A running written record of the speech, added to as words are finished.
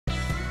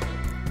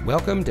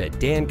Welcome to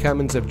Dan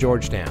Cummins of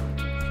Georgetown,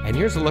 and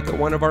here's a look at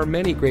one of our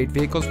many great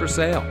vehicles for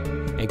sale.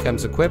 It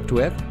comes equipped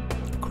with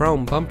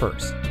chrome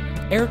bumpers,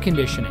 air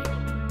conditioning,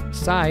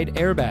 side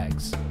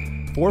airbags,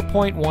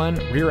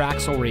 4.1 rear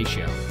axle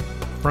ratio,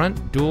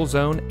 front dual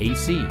zone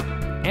AC,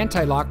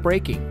 anti-lock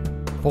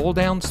braking,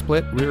 fold-down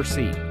split rear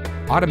seat,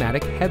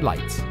 automatic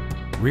headlights,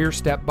 rear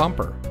step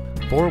bumper,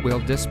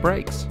 four-wheel disc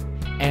brakes,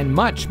 and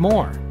much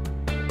more.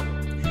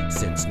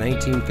 Since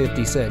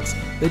 1956,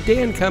 the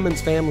Dan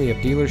Cummins family of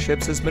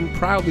dealerships has been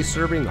proudly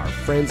serving our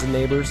friends and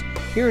neighbors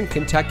here in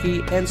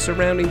Kentucky and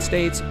surrounding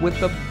states with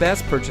the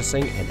best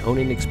purchasing and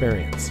owning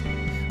experience.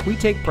 We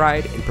take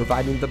pride in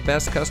providing the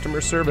best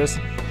customer service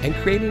and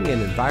creating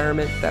an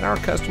environment that our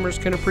customers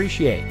can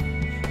appreciate.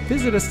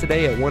 Visit us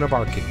today at one of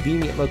our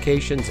convenient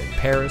locations in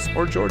Paris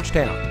or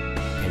Georgetown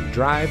and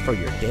drive for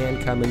your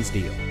Dan Cummins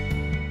deal.